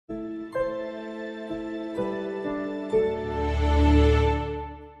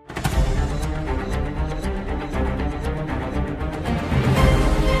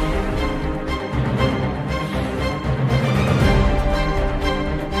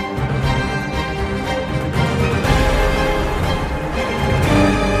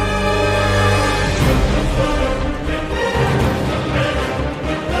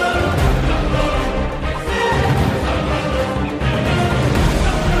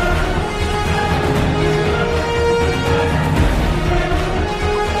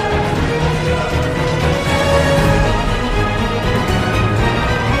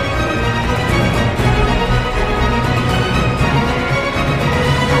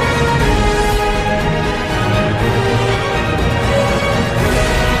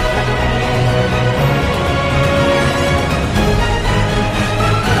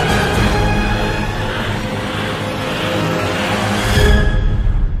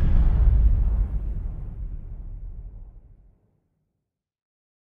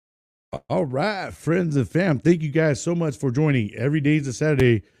All right, friends and fam, thank you guys so much for joining Every Day's a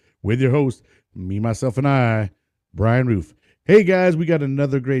Saturday with your host, me, myself, and I, Brian Roof. Hey guys, we got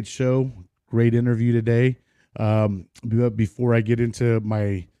another great show, great interview today. But before I get into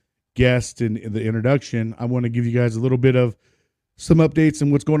my guest and the introduction, I want to give you guys a little bit of some updates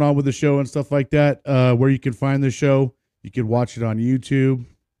and what's going on with the show and stuff like that. Where you can find the show, you can watch it on YouTube,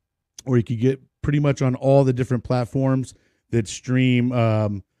 or you can get pretty much on all the different platforms that stream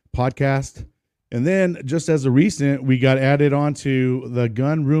podcast. And then just as a recent, we got added onto the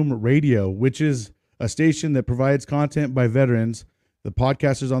Gun Room Radio, which is a station that provides content by veterans. The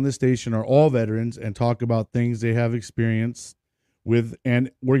podcasters on this station are all veterans and talk about things they have experienced with an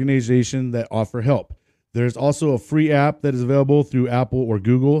organization that offer help. There's also a free app that is available through Apple or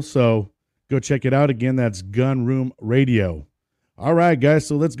Google. So go check it out. Again, that's Gun Room Radio. All right, guys.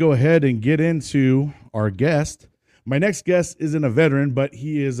 So let's go ahead and get into our guest. My next guest isn't a veteran, but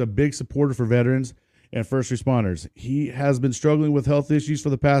he is a big supporter for veterans and first responders. He has been struggling with health issues for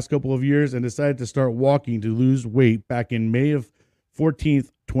the past couple of years and decided to start walking to lose weight back in May of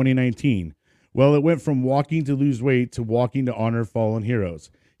 14th, 2019. Well, it went from walking to lose weight to walking to honor fallen heroes.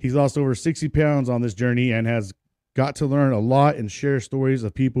 He's lost over 60 pounds on this journey and has got to learn a lot and share stories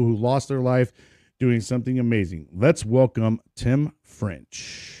of people who lost their life doing something amazing. Let's welcome Tim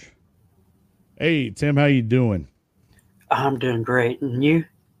French. Hey, Tim, how you doing? I'm doing great. And you?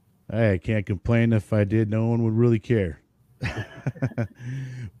 I can't complain. If I did, no one would really care.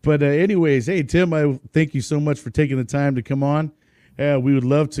 But anyways, hey, Tim, I thank you so much for taking the time to come on. We would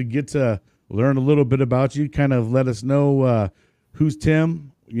love to get to learn a little bit about you, kind of let us know who's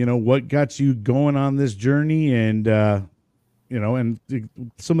Tim, what got you going on this journey and, and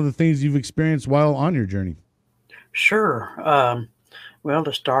some of the things you've experienced while on your journey. Sure. Well,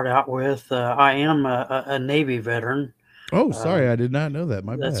 to start out with, I am a Navy veteran. Oh, sorry. I did not know that.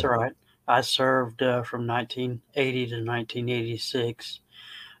 My That's bad. all right. I served from 1980 to 1986.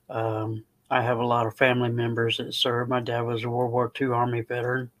 I have a lot of family members that served. My dad was a World War II Army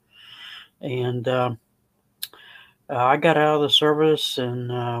veteran. And I got out of the service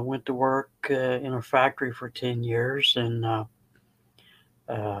and went to work in a factory for 10 years and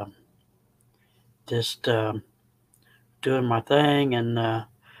uh, just doing my thing. And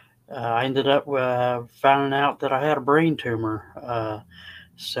I ended up finding out that I had a brain tumor.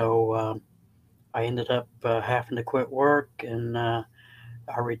 So I ended up having to quit work and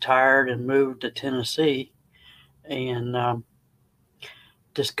I retired and moved to Tennessee and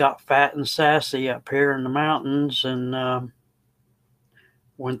just got fat and sassy up here in the mountains. And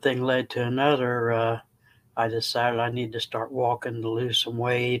one thing led to another. I decided I need to start walking to lose some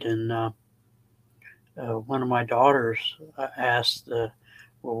weight. And one of my daughters asked,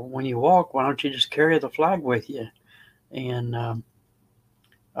 well, when you walk, why don't you just carry the flag with you? And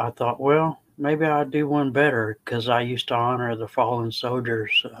I thought, well, maybe I'd do one better because I used to honor the fallen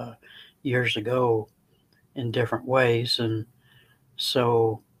soldiers years ago in different ways. And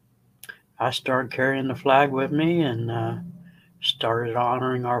so I started carrying the flag with me and started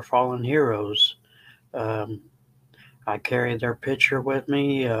honoring our fallen heroes. Um, I carry their picture with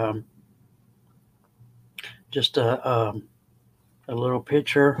me, just a little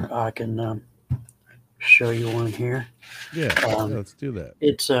picture. I can show you one here. Yeah, Um, let's do that.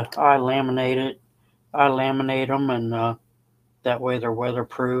 it's I laminate it. I laminate them, and that way they're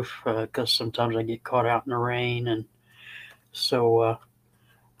weatherproof. Because sometimes I get caught out in the rain, and so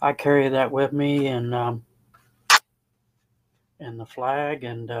I carry that with me, and the flag.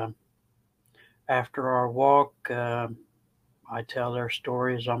 And after our walk, I tell their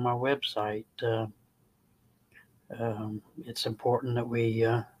stories on my website. It's important that we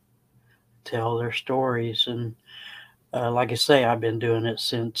tell their stories, and like I say, I've been doing it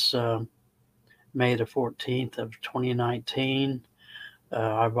since May the 14th of 2019.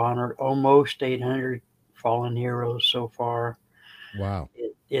 I've honored almost 800 fallen heroes so far. Wow.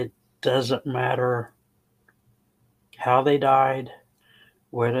 It doesn't matter how they died,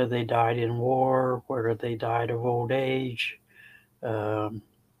 whether they died in war, whether they died of old age. Um,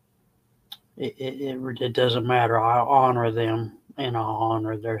 it doesn't matter. I honor them and I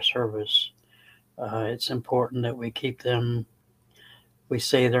honor their service. It's important that we keep them. We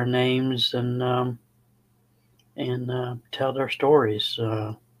say their names and tell their stories.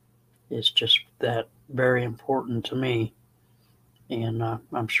 It's just that very important to me, and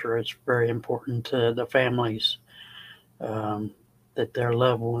I'm sure it's very important to the families um, that their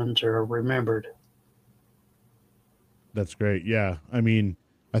loved ones are remembered. That's great. Yeah. I mean,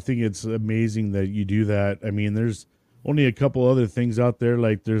 I think it's amazing that you do that. I mean, there's only a couple other things out there,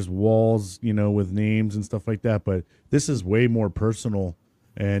 like there's walls, with names and stuff like that, but this is way more personal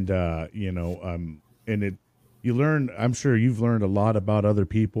and and it you learn. I'm sure you've learned a lot about other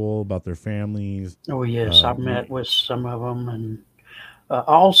people, about their families. Oh yes, I've met with some of them, and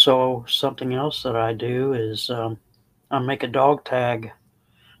also something else that I do is I make a dog tag.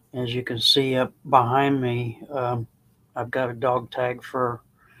 As you can see up behind me, I've got a dog tag for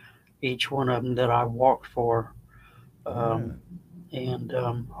each one of them that I walked for, Yeah. um, and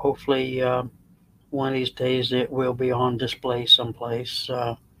hopefully one of these days it will be on display someplace.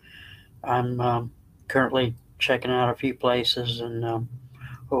 I'm currently checking out a few places, and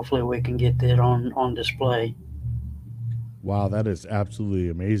hopefully we can get that on display. Wow, that is absolutely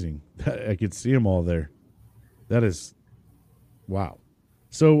amazing. I could see them all there. That is wow.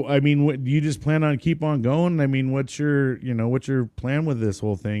 So, I mean, what do you just plan on keep on going? I mean, what's your plan with this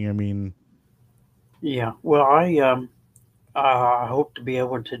whole thing? I mean, Yeah, well, I hope to be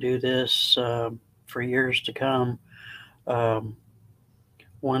able to do this for years to come. Um,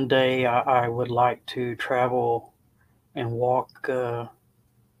 One day I would like to travel and walk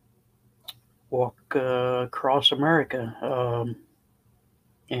across America,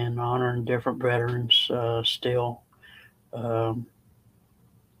 and honoring different veterans still. Um,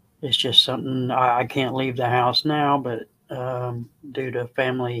 it's just something I can't leave the house now, but due to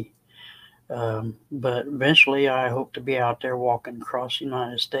family. But eventually, I hope to be out there walking across the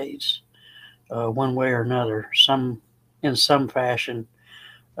United States, one way or another, in some fashion.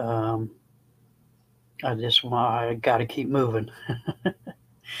 Um, I got to keep moving.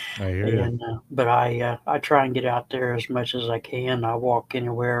 I hear you. And but I try and get out there as much as I can. I walk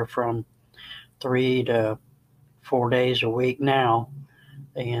anywhere from 3 to 4 days a week now,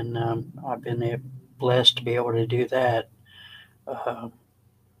 and I've been blessed to be able to do that. Uh,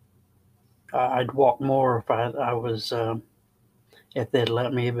 I'd walk more if I was if they'd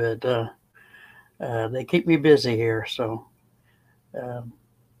let me, but they keep me busy here, so um,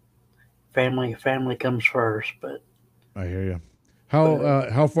 family comes first. I hear you. But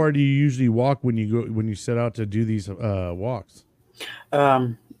How far do you usually walk when you set out to do these walks?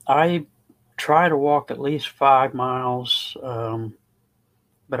 I try to walk at least 5 miles,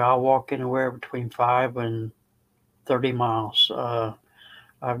 but I'll walk anywhere between 5 and 30 miles.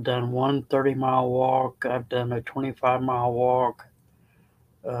 I've done one 30-mile walk. I've done a 25-mile walk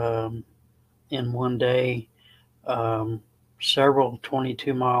um, in one day. Um, Several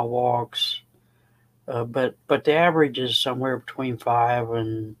 22-mile walks, but the average is somewhere between 5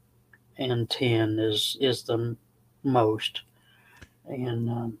 and 10 is the most,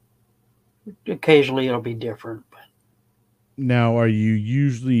 and occasionally it'll be different. Now, are you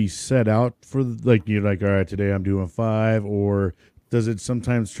usually set out for like you're like, all right, today I'm doing five, or does it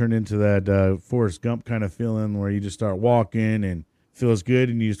sometimes turn into that Forrest Gump kind of feeling where you just start walking and feels good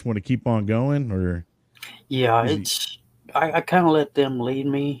and you just want to keep on going, or Yeah, is it? I kind of let them lead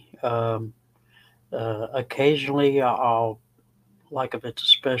me. Occasionally, I'll like if it's a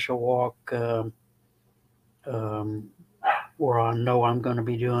special walk um, where I know I'm going to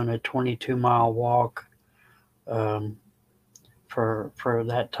be doing a 22-mile walk um, for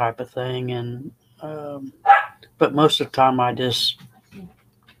that type of thing, and um, but most of the time I just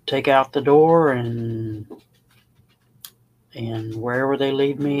take out the door and wherever they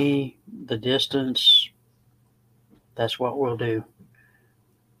lead me, the distance, that's what we'll do.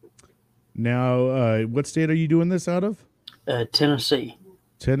 Now, what state are you doing this out of? Tennessee.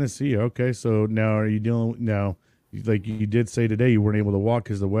 Tennessee. Okay, so now are you dealing now? Like you did say today, you weren't able to walk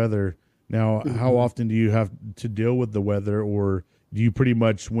because of the weather. Now, how Mhm. often do you have to deal with the weather, or do you pretty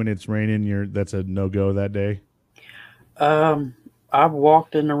much when it's raining, that's a no go that day? Um, I've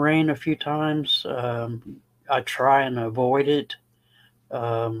walked in the rain a few times. I try and avoid it.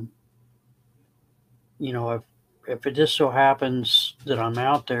 Um, if it just so happens that I'm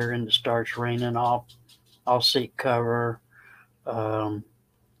out there and it starts raining, I'll seek cover. Um,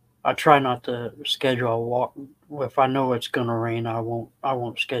 I try not to schedule a walk. If I know it's going to rain, I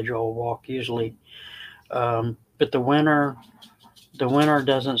won't schedule a walk usually. But the winter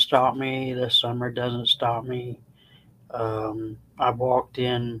doesn't stop me. The summer doesn't stop me. I've walked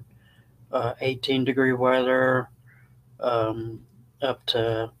in 18-degree weather, um, up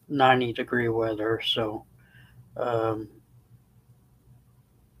to 90-degree weather. So um,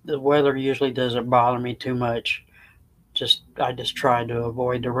 the weather usually doesn't bother me too much. I just try to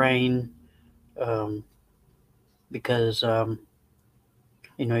avoid the rain, um, because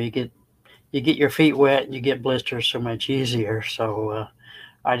you get your feet wet and you get blisters so much easier. So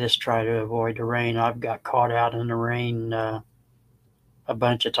I just try to avoid the rain. I've got caught out in the rain a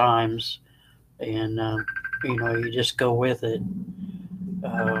bunch of times, and you just go with it.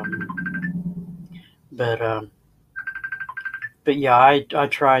 Um, but but yeah, I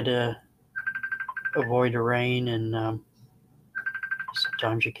try to avoid the rain, and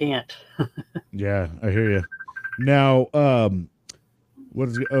sometimes you can't. Yeah, I hear you. Now, what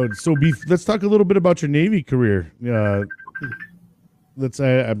is so let's talk a little bit about your Navy career. I'm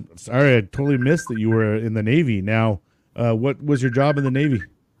sorry, I totally missed that you were in the Navy. Now, what was your job in the Navy?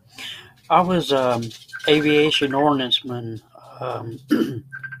 I was aviation ordnanceman. Um,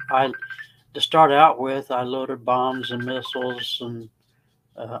 I to start out with, I loaded bombs and missiles and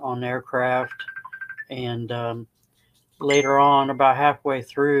on aircraft, and later on, about halfway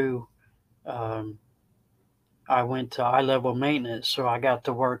through, um, I went to eye level maintenance, so I got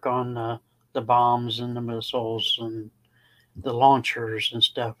to work on the bombs and the missiles and the launchers and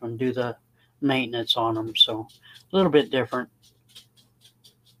stuff, and do the maintenance on them. So a little bit different.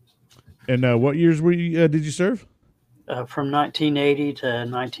 And what years did you serve? From 1980 to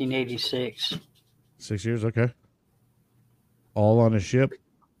 1986. 6 years, okay. All on a ship,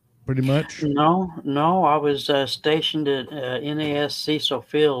 pretty much. No, I was stationed at NAS Cecil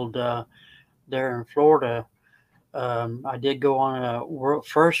Field there in Florida. I did go on a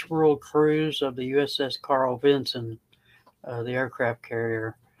first world cruise of the USS Carl Vinson, the aircraft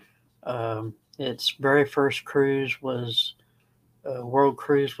carrier. Its very first cruise was world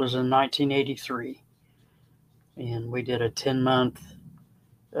cruise was in 1983, and we did a 10 month.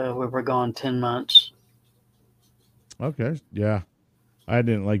 We were gone 10 months. Okay, yeah. I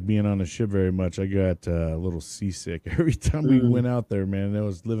didn't like being on a ship very much. I got a little seasick every time we Mm. went out there, man. I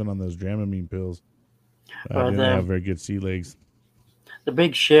was living on those Dramamine pills. I But didn't have very good sea legs. the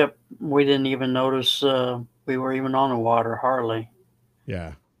big ship, we didn't even notice we were even on the water hardly.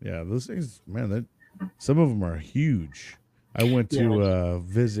 Yeah, yeah. Those things, man. That some of them are huge. I went Yeah, to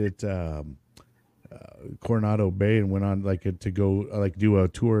visit Coronado Bay and went on to go do a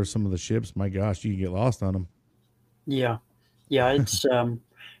tour of some of the ships. My gosh, you can get lost on them. yeah, yeah.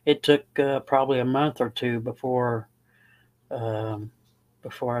 It took probably a month or two um,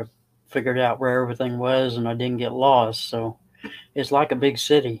 before I figured out where everything was, and I didn't get lost. So it's like a big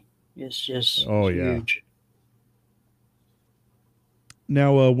city. It's just Oh yeah. huge.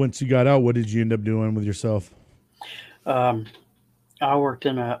 Now, once you got out, what did you end up doing with yourself? Um, I worked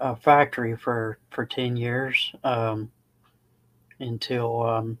in a factory for 10 years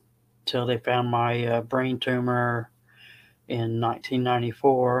until until they found my brain tumor in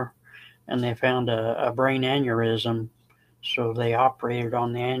 1994, and they found a brain aneurysm. So they operated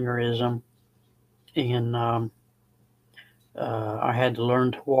on the aneurysm, and I had to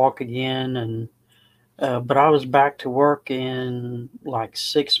learn to walk again. And but I was back to work in like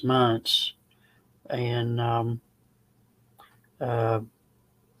 6 months, and uh,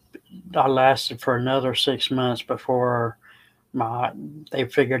 I lasted for another 6 months before my they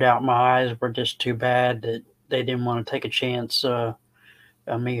figured out my eyes were just too bad that they didn't want to take a chance of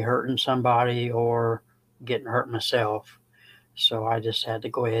me hurting somebody or getting hurt myself. So I just had to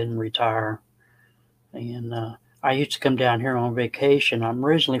go ahead and retire. And I used to come down here on vacation. I'm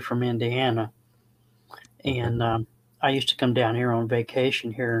originally from Indiana, Okay. and I used to come down here on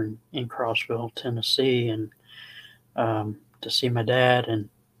vacation here in Crossville, Tennessee, and to see my dad. And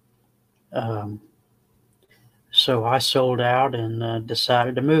um, so I sold out and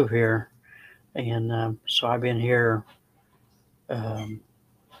decided to move here. And so I've been here um,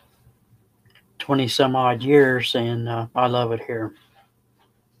 20 some odd years, and I love it here.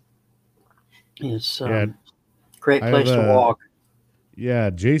 It's Yeah, great I have place to walk. yeah,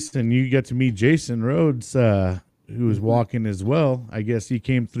 Jason. You got to meet Jason Rhodes, who was Mhm. walking as well. I guess he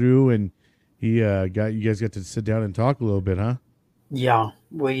came through and he got you guys got to sit down and talk a little bit, huh? Yeah,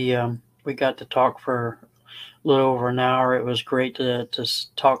 we got to talk for a little over an hour. It was great to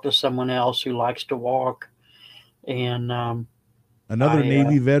talk to someone else who likes to walk, and Another I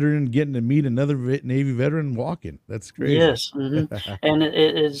Navy veteran getting to meet another Navy veteran walking. That's crazy. yes, and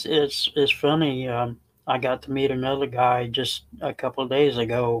it's funny. I got to meet another guy just a couple of days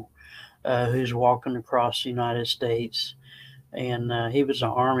ago who's walking across the United States, and he was an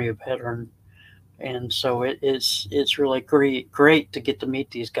Army veteran, and so it's really great to get to meet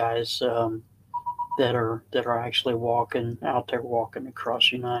these guys that are actually walking out there walking across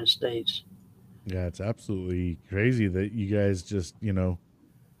the United States. Yeah, it's absolutely crazy that you guys just,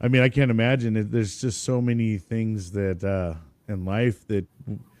 I mean, I can't imagine it. There's just so many things that in life that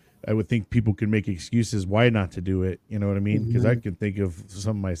I would think people could make excuses why not to do it. You know what I mean? Because I Hmm. can think of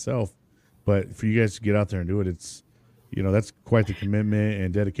some myself, but for you guys to get out there and do it, it's that's quite the commitment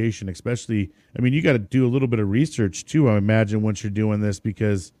and dedication. Especially, I mean, you got to do a little bit of research too. I imagine once you're doing this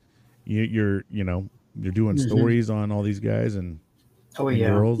because you're doing Hmm. stories on all these guys and Oh and yeah,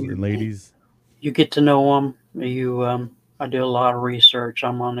 girls and ladies. you get to know them. You I do a lot of research.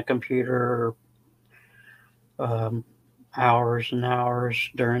 I'm on the computer um, hours and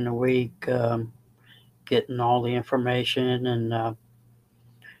hours during the week, getting all the information, and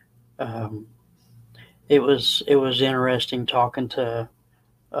um, it was interesting talking to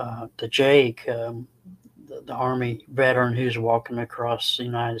Jake, the Army veteran who's walking across the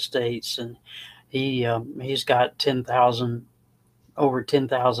United States, and he's got 10,000 over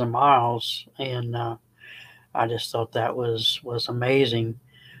 10,000 miles, and I just thought that was amazing.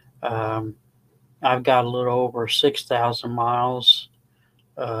 Um, I've got a little over 6,000 miles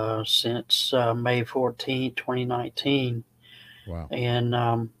since May 14th, 2019, Wow. and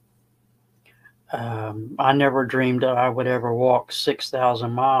I never dreamed that I would ever walk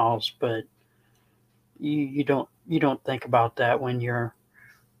 6,000 miles, but you don't think about that when you're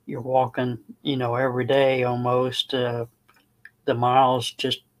walking, every day almost. The miles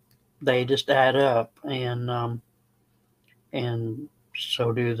just add up, and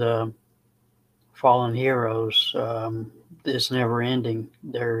so do the fallen heroes. It's never ending.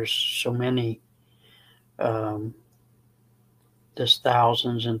 There's so many, um, just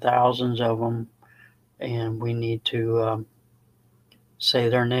thousands and thousands of them, and we need to say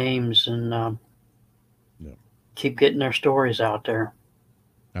their names and Yeah. keep getting their stories out there.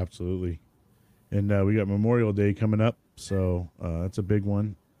 Absolutely. And we got Memorial Day coming up, so that's a big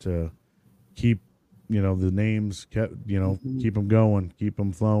one to keep, the names kept, Mhm. keep them going, keep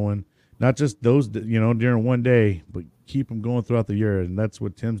them flowing. Not just those, during one day, but keep them going throughout the year. And that's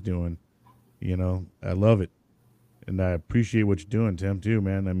what Tim's doing. I love it, and I appreciate what you're doing, Tim, too,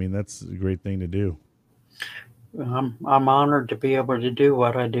 man. I mean, that's a great thing to do. I'm honored to be able to do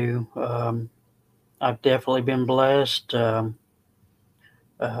what I do. I've definitely been blessed. I'm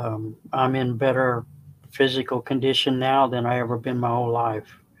in better physical condition now than I ever been my whole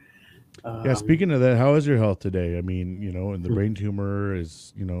life. Yeah. Um, Speaking of that, how is your health today? I mean, and the brain tumor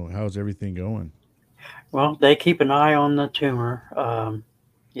is, how's everything going? well, they keep an eye on the tumor.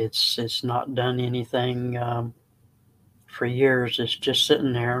 It's not done anything for years. It's just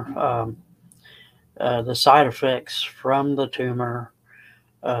sitting there. The side effects from the tumor.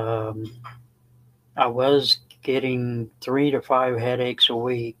 Um, I was getting 3 to 5 headaches a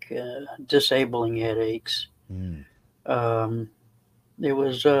week, disabling headaches. Mm, Um, it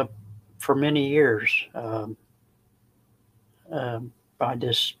was for many years. Um, I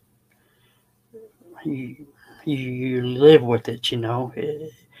just you, you live with it,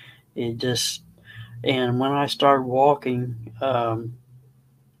 it just and when I started walking, about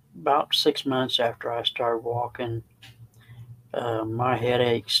 6 months after I started walking, my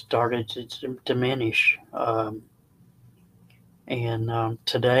headaches started to diminish. And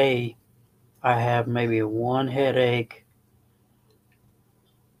today I have maybe one headache,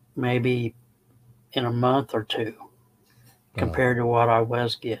 maybe in a month or two, wow, compared to what I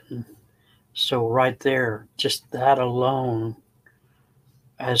was getting. So right there, just that alone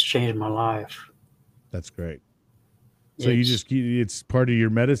has changed my life. that's great. So you It's just keep it's part of your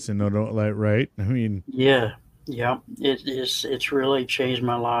medicine, no, don't like right? I mean, Yeah, yeah. It's really changed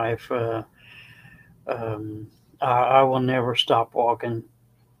my life. Um, I will never stop walking.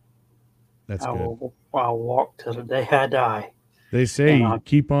 that's good. I'll walk till the day I die. They say And you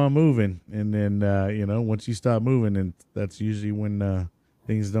keep on moving, and then once you stop moving, and that's usually when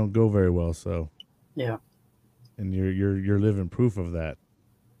things don't go very well. So, yeah, and you're living proof of that.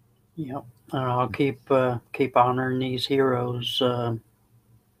 yeah. And I'll keep honoring these heroes for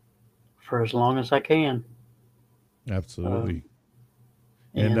as long as I can. Um, Absolutely.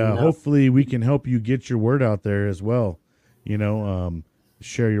 And and hopefully we can help you get your word out there as well. You know, um,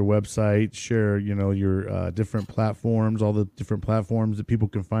 share your website, share your different platforms, all the different platforms that people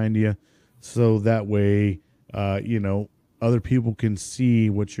can find you, so that way, uh, you know, other people can see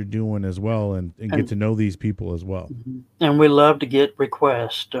what you're doing as well, and get and to know these people as well. and we love to get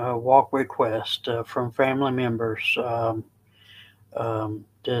requests, walk requests from family members.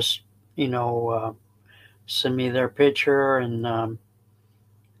 Just you know. Send me their picture and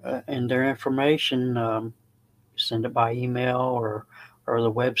their information. Send it by email or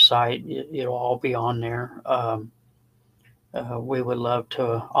the website. It'll all be on there. We would love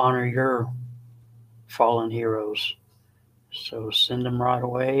to honor your fallen heroes. So send them right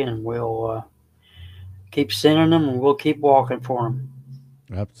away, and we'll keep sending them, and we'll keep walking for them.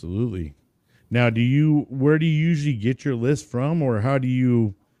 Absolutely. Now, where do you usually get your list from, or how do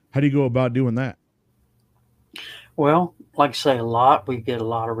you go about doing that? Well, like I say, a lot. We get a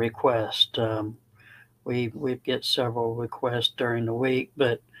lot of requests. We get several requests during the week,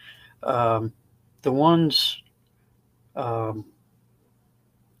 but um, the ones um,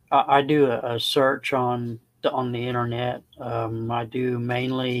 I do a search on. on the internet. I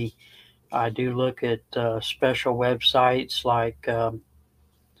do look at special websites like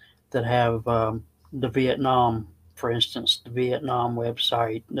that have the Vietnam, for instance, the Vietnam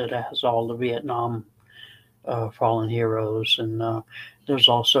website that has all the Vietnam fallen heroes, and there's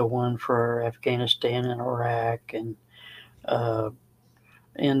also one for Afghanistan and Iraq, uh,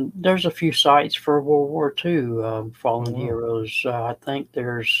 and there's a few sites for World War II Oh fallen wow. heroes. I think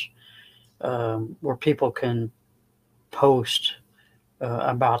there's where people can post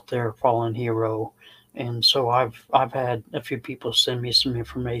about their fallen hero, and so I've had a few people send me some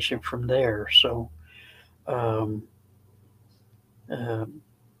information from there. So um, uh,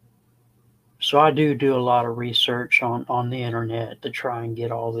 so I do a lot of research on the internet to try and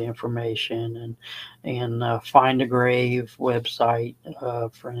get all the information and Find a Grave website,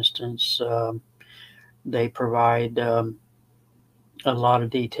 for instance, they provide a lot of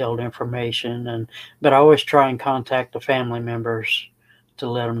detailed information, and but I always try and contact the family members to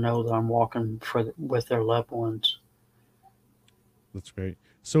let them know that I'm walking with their loved ones. That's great.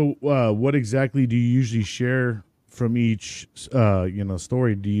 So, what exactly do you usually share from each,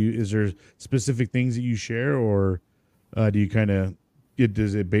 story? Is there specific things that you share, or do you kind of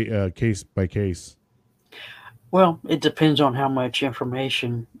does it case by case? Well, it depends on how much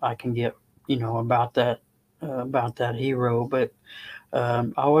information I can get, about that hero. But I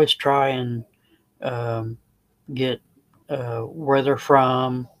always try and um, get where they're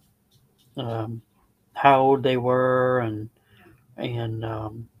from, um, how old they were, and and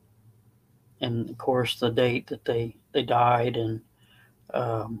of course the date that they died, and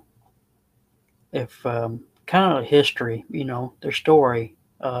um, if kind of history, their story.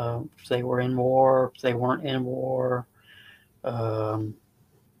 If they were in war, if they weren't in war, um,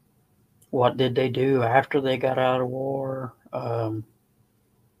 what did they do after they got out of war?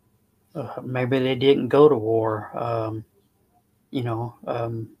 Maybe they didn't go to war. You know,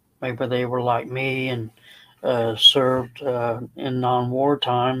 um, Maybe they were like me and served in non-war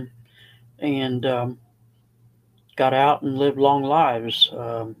time and got out and lived long lives.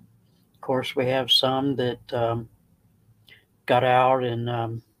 Of course, we have some that got out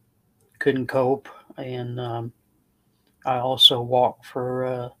and couldn't cope, and I also walk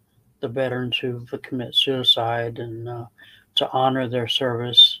for the veterans who've commit suicide and to honor their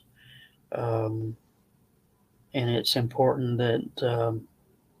service. Um, and it's important that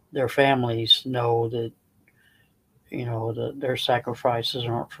their families know that that their sacrifices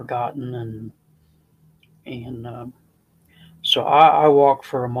aren't forgotten, and so I walk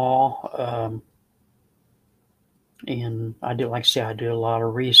for them all, and I do, like I say, I do a lot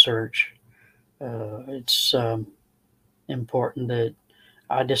of research. It's important that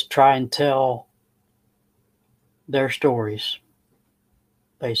I just try and tell their stories,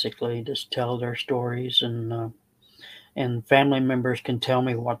 basically, just tell their stories, and family members can tell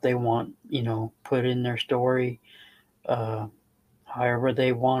me what they want, put in their story, uh, however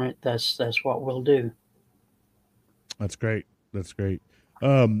they want it. That's what we'll do. That's great. That's great.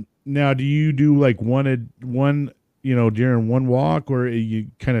 Now, do you do like one, during one walk, or you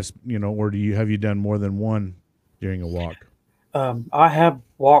kind of, or do you have you done more than one during a walk? I have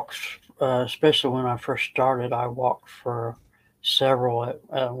walked, especially when I first started. I walked for several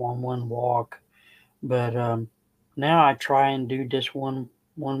at one walk, but now I try and do just one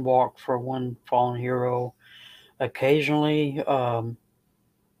walk for one fallen hero. Occasionally, uh,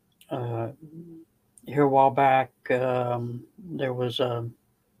 here a while back, there was a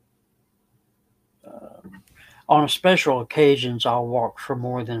on special occasions I'll walk for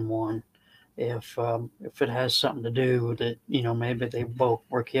more than one. If it has something to do with it, maybe they both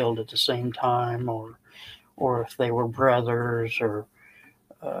were killed at the same time, or if they were brothers, or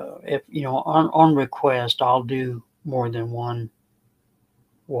if on request, I'll do more than one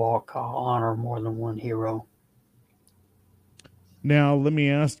walk. I'll honor more than one hero. Now, let me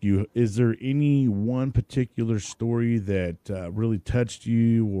ask you: is there any one particular story that really touched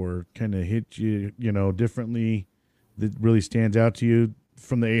you or kind of hit you, differently, that really stands out to you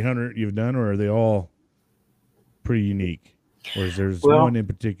from the 800 you've done, or are they all pretty unique, or is there's one Well, in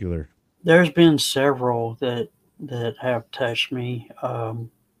particular? there's been several that have touched me,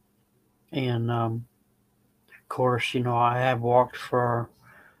 and of course, I have walked for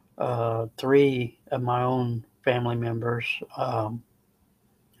three of my own family members,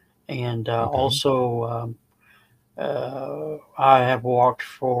 and Okay. also I have walked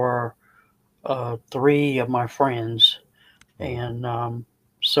for three of my friends, Oh, and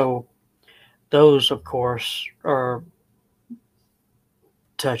so those, of course, are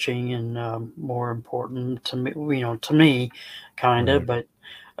touching and more important to me. To me, kind of. right.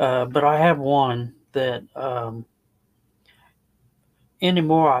 But I have one. that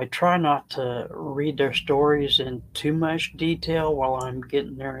anymore I try not to read their stories in too much detail while I'm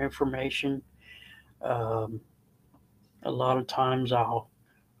getting their information. Um, a lot of times I'll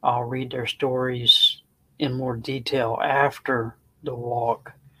read their stories in more detail after the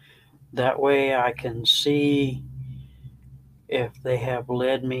walk. That way I can see if they have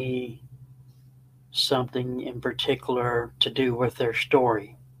led me something in particular to do with their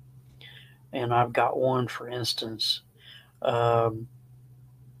story. And I've got one, for instance. Um,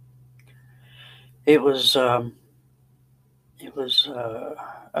 it was um, it was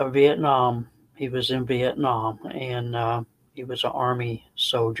a Vietnam. He was in Vietnam, and he was an army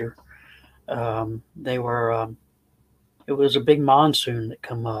soldier. They were. It was a big monsoon that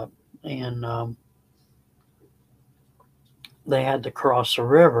come up, and they had to cross the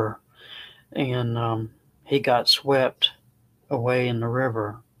river, and he got swept away in the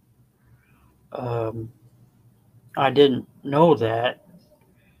river. Um, I didn't know that,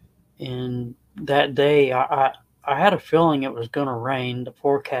 and that day I had a feeling it was going to rain. The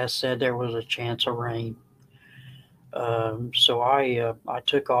forecast said there was a chance of rain. So I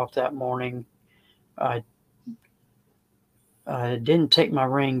took off that morning. I I didn't take my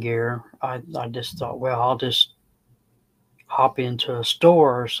rain gear. I just thought, well, I'll just hop into a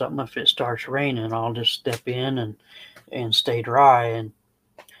store or something. If it starts raining, I'll just step in and stay dry. And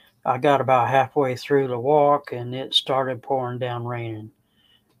I got about halfway through the walk, and it started pouring down raining.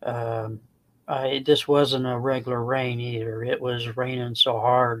 Um, this wasn't a regular rain either. It was raining so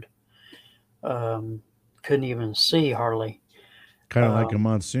hard, um, couldn't even see hardly. Kind of like a Um,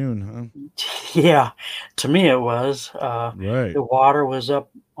 monsoon, yeah, to me it was. huh? Right. The water was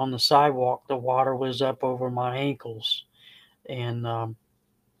up on the sidewalk. The water was up over my ankles, and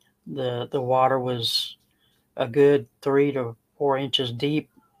the water was a good 3 to 4 inches deep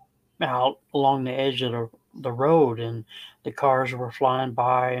out along the edge of the road, and the cars were flying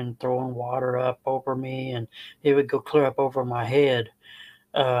by and throwing water up over me, and it would go clear up over my head.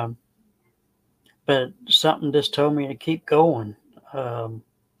 Um, but something just told me to keep going. Um,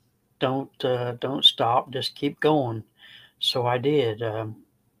 don't stop. Just keep going. So I did.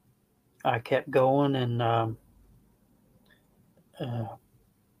 I kept going, and uh,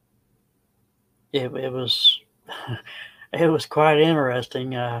 it was it was quite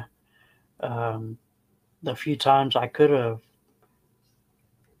interesting. Um, the few times I could have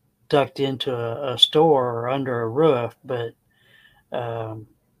ducked into a store or under a roof, but um,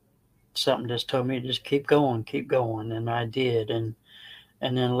 something just told me to just keep going, and I did. And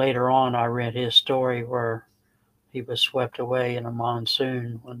then later on, I read his story where he was swept away in a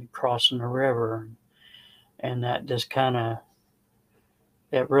monsoon when crossing the river, and that just kind of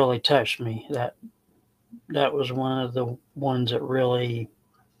it really touched me. That was one of the ones that really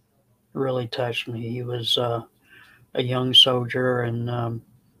touched me. He was a young soldier, and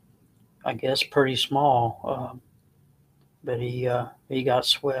I guess pretty small, but he got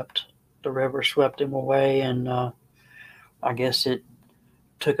swept. The river swept him away, and I guess it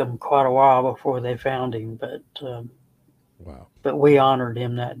took them quite a while before they found him. Wow. But we honored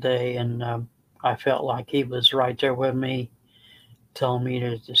him that day, and I felt like he was right there with me, telling me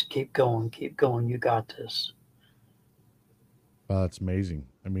to just keep going, keep going. You got this. Wow, that's amazing.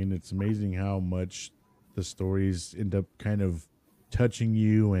 I mean, it's amazing how much the stories end up kind of touching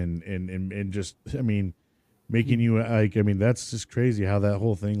you and just I mean, making Mhm. you like I mean, that's just crazy how that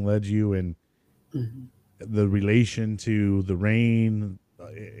whole thing led you and Mhm. the relation to the rain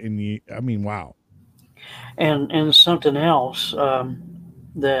in the I mean, wow. And something else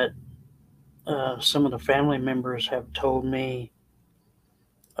that some of the family members have told me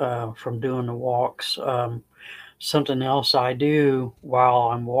from doing the walks. Something else I do while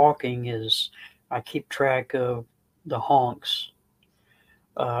I'm walking is I keep track of the honks.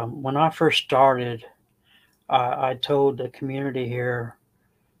 When I first started, I told the community here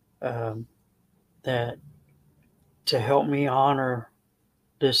um, that to help me honor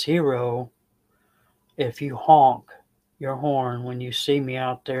this hero, if you honk your horn when you see me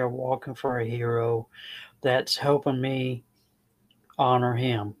out there walking for a hero, that's helping me honor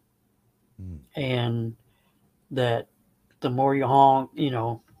him. Mm. And that the more you honk,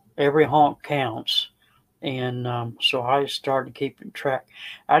 every honk counts. And so I started keeping track.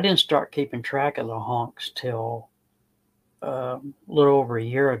 I didn't start keeping track of the honks till a little over a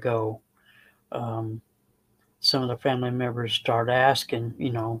year ago. Um, some of the family members started asking,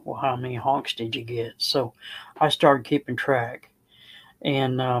 well, how many honks did you get? So I started keeping track.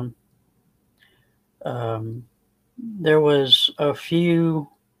 And um, there was a few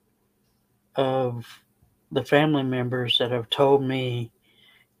of the family members that have told me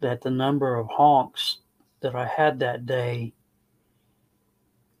that the number of honks that I had that day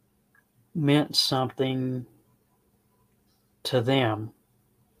meant something to them.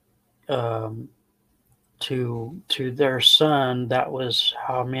 Um, to their son, that was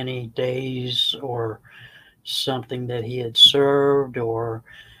how many days or something that he had served, or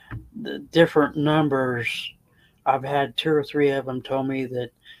the different numbers. I've had two or three of them tell me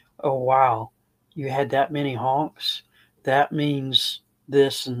that, oh wow, you had that many honks. That means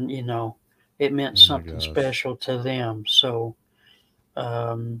this, and it meant Oh my something gosh. special to them. So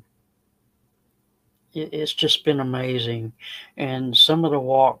um, it's just been amazing. And some of the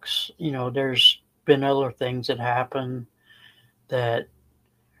walks, there's been other things that happen that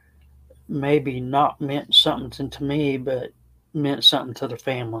maybe not meant something to me, but meant something to the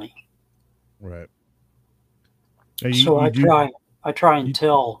family. Right. Now you So you do I try and you,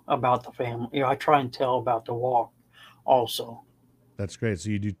 tell about the family. I try and tell about the walk also. that's great. So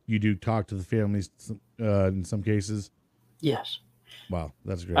you do talk to the families in some cases. Yes. Wow,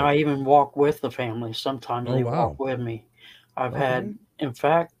 that's And great. I even walk with the family. Sometimes Oh they walk wow. with me. I've had, Okay. in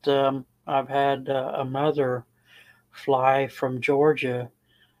fact, I've had a mother fly from Georgia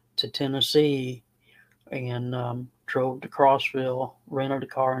to Tennessee and drove to Crossville, rented a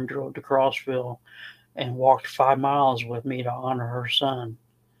car and drove to Crossville and walked 5 miles with me to honor her son.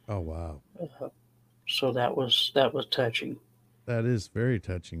 Oh wow. Uh, so that was touching. That is very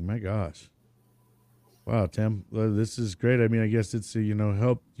touching. My gosh. Wow, Tim. Well, this is great. I mean, I guess it's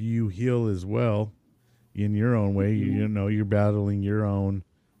helped you heal as well in your own way. Mhm. You're battling your own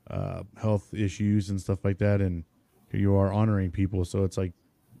health issues and stuff like that, and you are honoring people. So it's like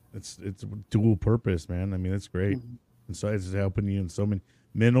it's dual purpose, man. I mean, it's great, Mhm. and so it's helping you in so many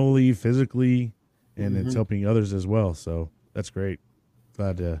mentally, physically, and it's Mhm. helping others as well. So that's great.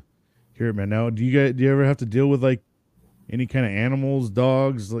 Glad to hear it, man. Now, do you ever have to deal with like any kind of animals,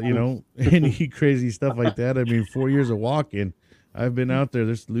 dogs, any crazy stuff like that? I mean, 4 years of walking, I've been out there.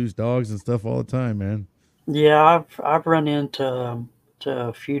 There's loose dogs and stuff all the time, man. Yeah, I've run into to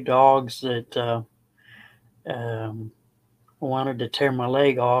a few dogs that um, wanted to tear my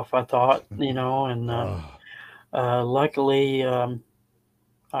leg off. I thought, and Oh, luckily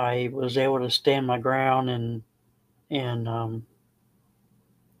I was able to stand my ground, and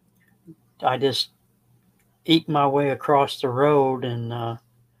I just eked my way across the road and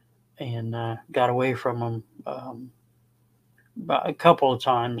got away from them. But a couple of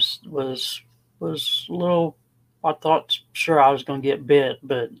times was a little. I thought sure I was going to get bit,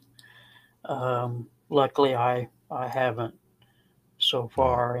 but luckily I haven't so wow.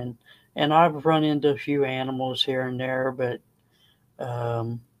 far. And I've run into a few animals here and there, but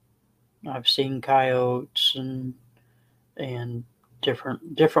um, I've seen coyotes and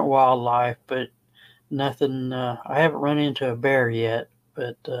different wildlife, but nothing. I haven't run into a bear yet,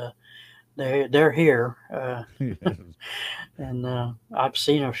 but they're here, and I've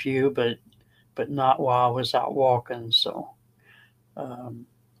seen a few, but not while I was out walking. So um,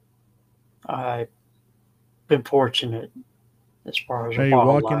 I've been fortunate as far as Are you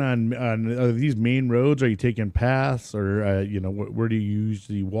walking wildlife. on are these main roads? Are you taking paths, or where do you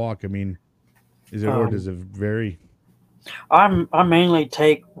usually walk? I mean, is it or Um, does it vary? I mainly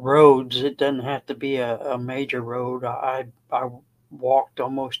take roads. It doesn't have to be a major road. I walked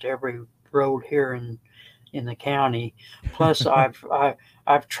almost every road here in the county. Plus,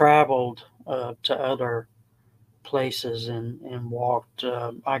 I've traveled to other places and walked.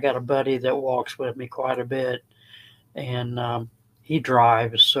 I got a buddy that walks with me quite a bit, and he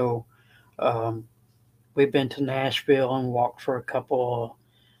drives. So um, we've been to Nashville and walked for a couple.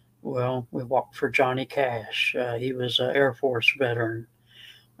 Well, we walked for Johnny Cash. He was an Air Force veteran,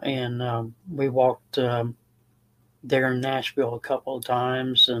 and we walked there in Nashville a couple of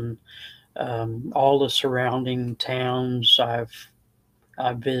times, and all the surrounding towns I've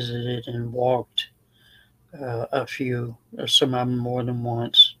visited and walked a few, some of them more than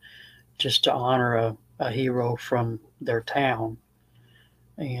once, just to honor a hero from their town,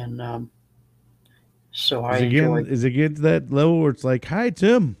 and so I enjoyed. Is it get to that level where it's like, hi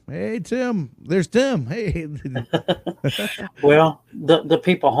Tim, hey Tim, there's Tim, hey, Well, the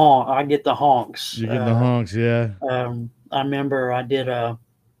people honk. I get the honks. you're getting the honks, yeah. I remember I did a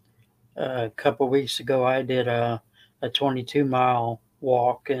couple of weeks ago. I did a 22-mile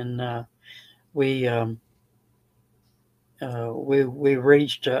walk, and we we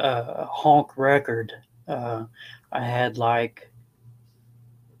reached a honk record. Uh, I had like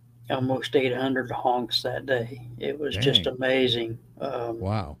almost 800 honks that day. It was just Dang, amazing.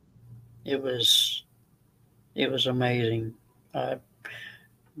 wow. It was it was amazing. I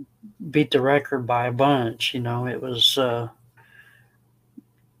beat the record by a bunch. It was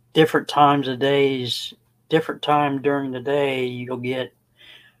different times of days, different time during the day, you'll get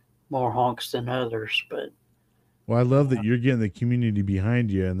more honks than others. But Well, I love that you're getting the community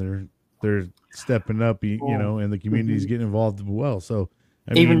behind you, and they're stepping up, well, and the community's mhm. getting involved as well. So,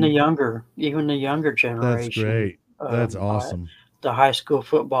 I even mean, even the younger that's generation, great. That's awesome. the high school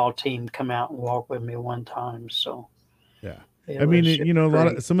football team come out and walk with me one time. So Yeah. it I mean, was it was a lot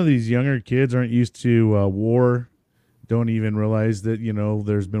great. of some of these younger kids aren't used to war, don't even realize that,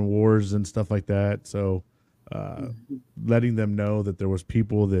 there's been wars and stuff like that. So, uh, Mhm. letting them know that there was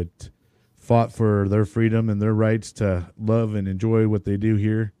people that fought for their freedom and their rights to love and enjoy what they do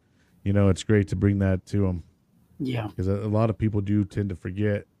here. It's great to bring that to them Yeah. because a lot of people do tend to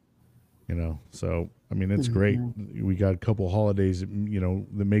forget. So I mean, it's great. Hmm. We got a couple holidays,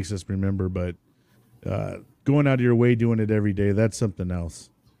 that makes us remember, but going out of your way doing it every day, that's something else.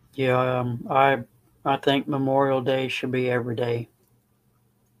 Yeah. I think Memorial Day should be every day.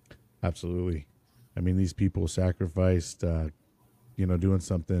 Absolutely. I mean, these people sacrificed, doing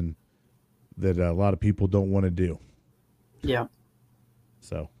something that a lot of people don't want to do. Yeah.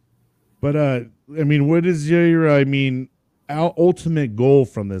 So, but I mean, what is your, ultimate goal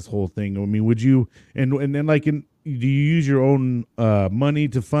from this whole thing? I mean, would you, and then like, do you use your own money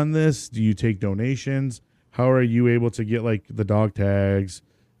to fund this? Do you take donations? How are you able to get like the dog tags,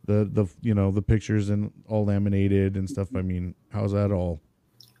 the pictures and all laminated and stuff? I mean, how's that all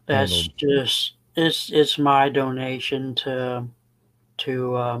That's handled? just it's my donation to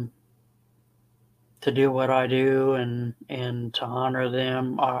um, to do what I do and to honor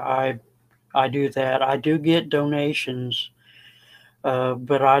them. I do that. I do get donations,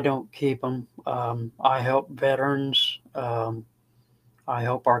 but I don't keep them. I help veterans. I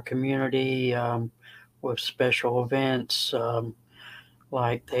help our community with special events.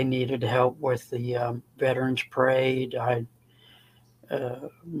 Like they needed help with the Veterans Parade.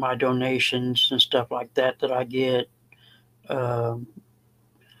 My donations and stuff like that I get. Um,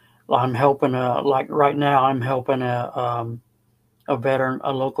 I'm helping like right now I'm helping a veteran,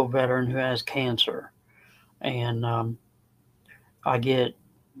 a local veteran who has cancer, and I get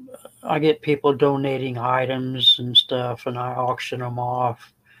I get people donating items and stuff, and I auction them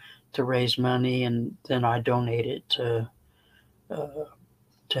off to raise money, and then I donate it uh,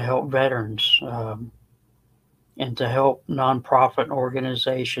 to help veterans and to help nonprofit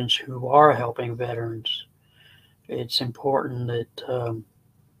organizations who are helping veterans. It's important that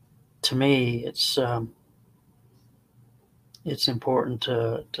to me, it's important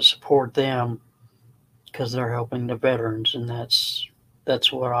to support them because they're helping the veterans, and that's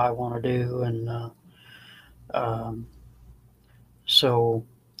what I want to do. And um, so,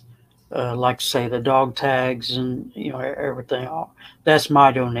 like say the dog tags and everything, that's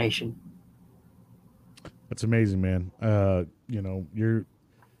my donation. That's amazing, man. You're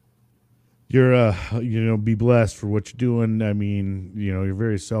be blessed for what you're doing. I mean, you're a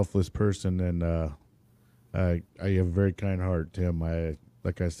very selfless person, and I have a very kind heart, Tim.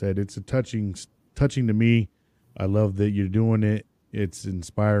 Like I said, it's touching to me. I love that you're doing it. It's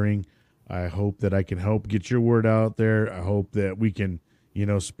inspiring. I hope that I can help get your word out there. I hope that we can,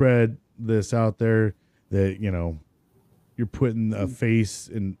 spread this out there. That you're putting a face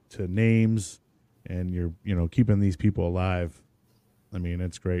into names, and you're keeping these people alive. I mean,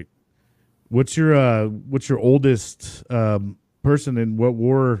 it's great. What's your oldest person, and what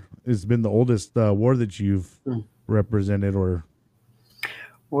war has been the oldest war that you've Hmm. represented? Or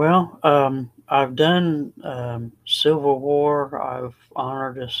Well, I've done Civil War. I've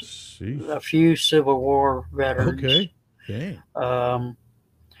honored sheesh. a few Civil War veterans. Okay. Dang. Um,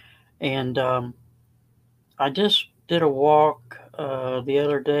 and I just did a walk the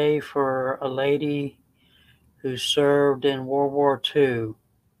other day for a lady who served in World War II.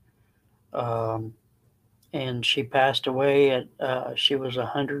 Um, and she passed away at, she was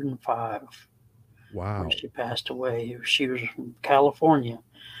 105 when Wow. she passed away. She was from California.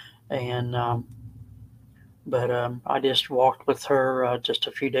 And, but I just walked with her just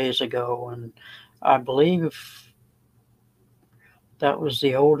a few days ago. And I believe that was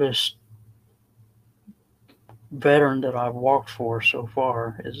the oldest veteran that I've walked for so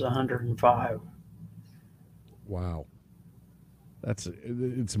far is 105. Wow.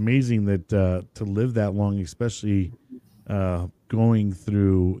 It's amazing that to live that long, especially going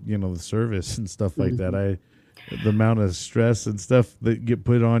through the service and stuff like that. Mhm. The amount of stress and stuff that get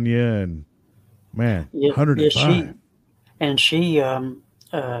put on you, and man, Yeah, yeah, 105.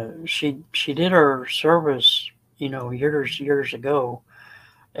 she did her service, years ago,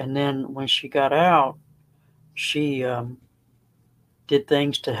 and then when she got out, she did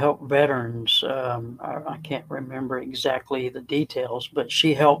things to help veterans. I can't remember exactly the details, but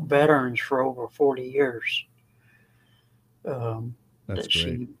she helped veterans for over 40 years. That's That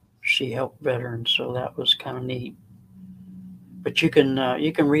great. she helped veterans, so that was kind of neat. But you can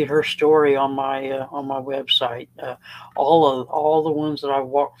read her story on my website. All the ones that I've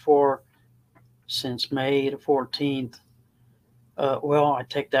walked for since May the 14th. Well, I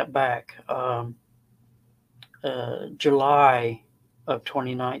take that back. July of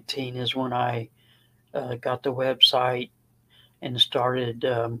 2019 is when I got the website and started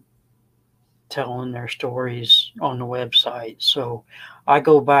telling their stories on the website. So I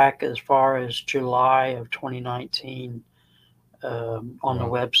go back as far as July of 2019 on the Wow.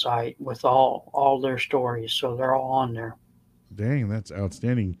 website with all their stories. So they're all on there. Dang, that's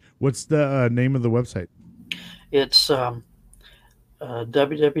outstanding. What's the name of the website? It's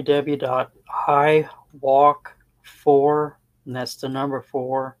www.iwalk4, and that's the number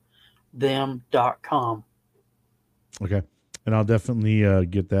 4, them.com. Okay. And I'll definitely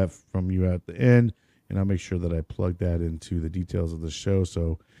get that from you at the end. And I'll make sure that I plug that into the details of the show.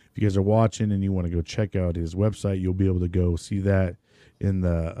 So if you guys are watching and you want to go check out his website, you'll be able to go see that in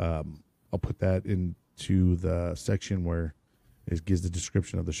the, I'll put that into the section where it gives the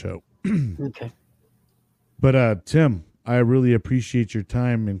description of the show. Okay. But Tim, I really appreciate your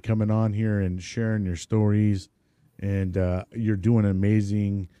time and coming on here and sharing your stories. And you're doing an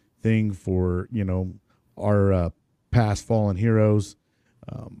amazing thing for, our past fallen heroes.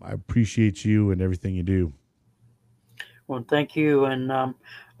 I appreciate you and everything you do. Well, thank you. And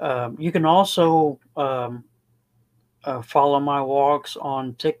you can also follow my walks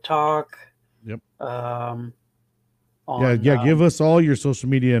on TikTok. Yep. On Yeah. Give us all your social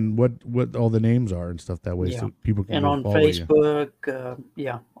media and what all the names are and stuff that way, yeah, so people can and go on follow you. Facebook.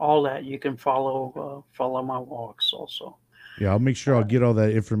 Yeah, all that you can follow my walks also. Yeah, I'll make sure I'll get all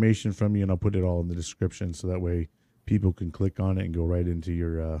that information from you and I'll put it all in the description so that way people can click on it and go right into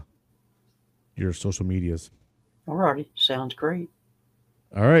your social medias. Alrighty, sounds great.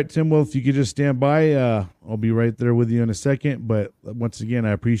 All right, Tim. Well, if you could just stand by, I'll be right there with you in a second. But once again,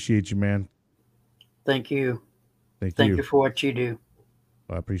 I appreciate you, man. Thank you. Thank Thank you. you for what you do,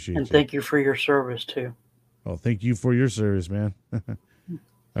 I appreciate and you. thank you for your service too. Oh, thank you for your service, man. All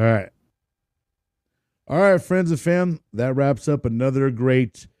right. All right, friends and fam, that wraps up another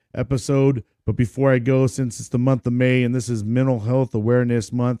great episode. But before I go, since it's the month of May and this is Mental Health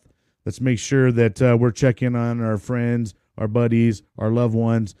Awareness Month, let's make sure that we're checking on our friends, our buddies, our loved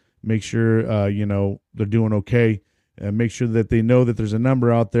ones. Make sure, they're doing okay. And make sure that they know that there's a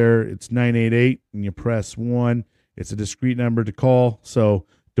number out there. It's 988, and you press 1. It's a discreet number to call, so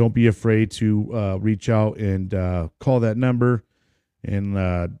don't be afraid to reach out and call that number, and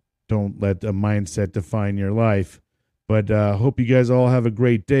don't let a mindset define your life. But hope you guys all have a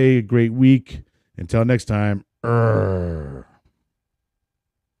great day, a great week. Until next time.